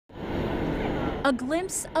A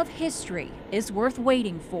glimpse of history is worth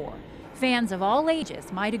waiting for. Fans of all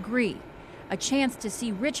ages might agree. A chance to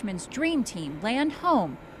see Richmond's dream team land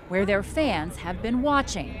home where their fans have been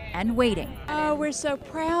watching and waiting. Oh, we're so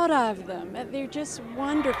proud of them. They're just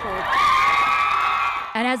wonderful.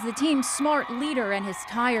 And as the team's smart leader and his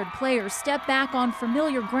tired players step back on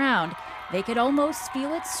familiar ground, they could almost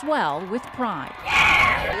feel it swell with pride.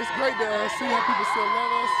 It's great to see how people still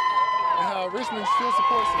love us and how Richmond still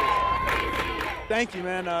supports us. Thank you,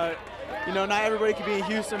 man. Not everybody can be in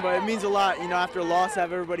Houston, but it means a lot, after a loss, to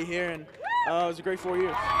have everybody here, and it was a great 4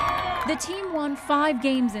 years. The team won 5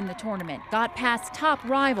 games in the tournament, got past top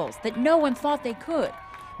rivals that no one thought they could,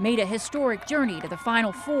 made a historic journey to the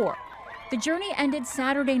Final Four. The journey ended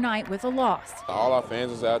Saturday night with a loss. All our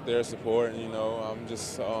fans was out there supporting, I'm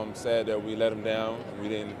just sad that we let them down and we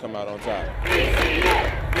didn't come out on top.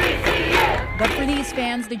 But for these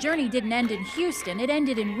fans, the journey didn't end in Houston, it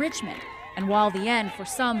ended in Richmond. And while the end for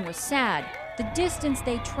some was sad, the distance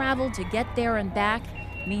they traveled to get there and back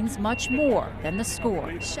means much more than the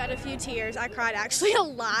score. Shed a few tears. I cried actually a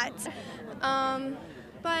lot.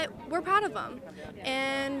 But we're proud of them,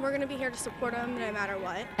 and we're going to be here to support them no matter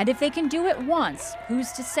what. And if they can do it once,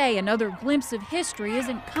 who's to say another glimpse of history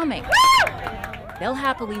isn't coming? They'll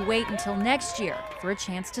happily wait until next year for a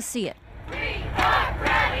chance to see it.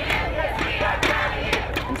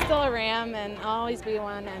 I'm still a Ram, and I'll always be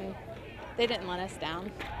one, and they didn't let us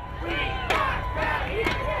down.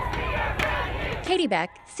 Katie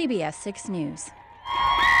Beck, CBS 6 News.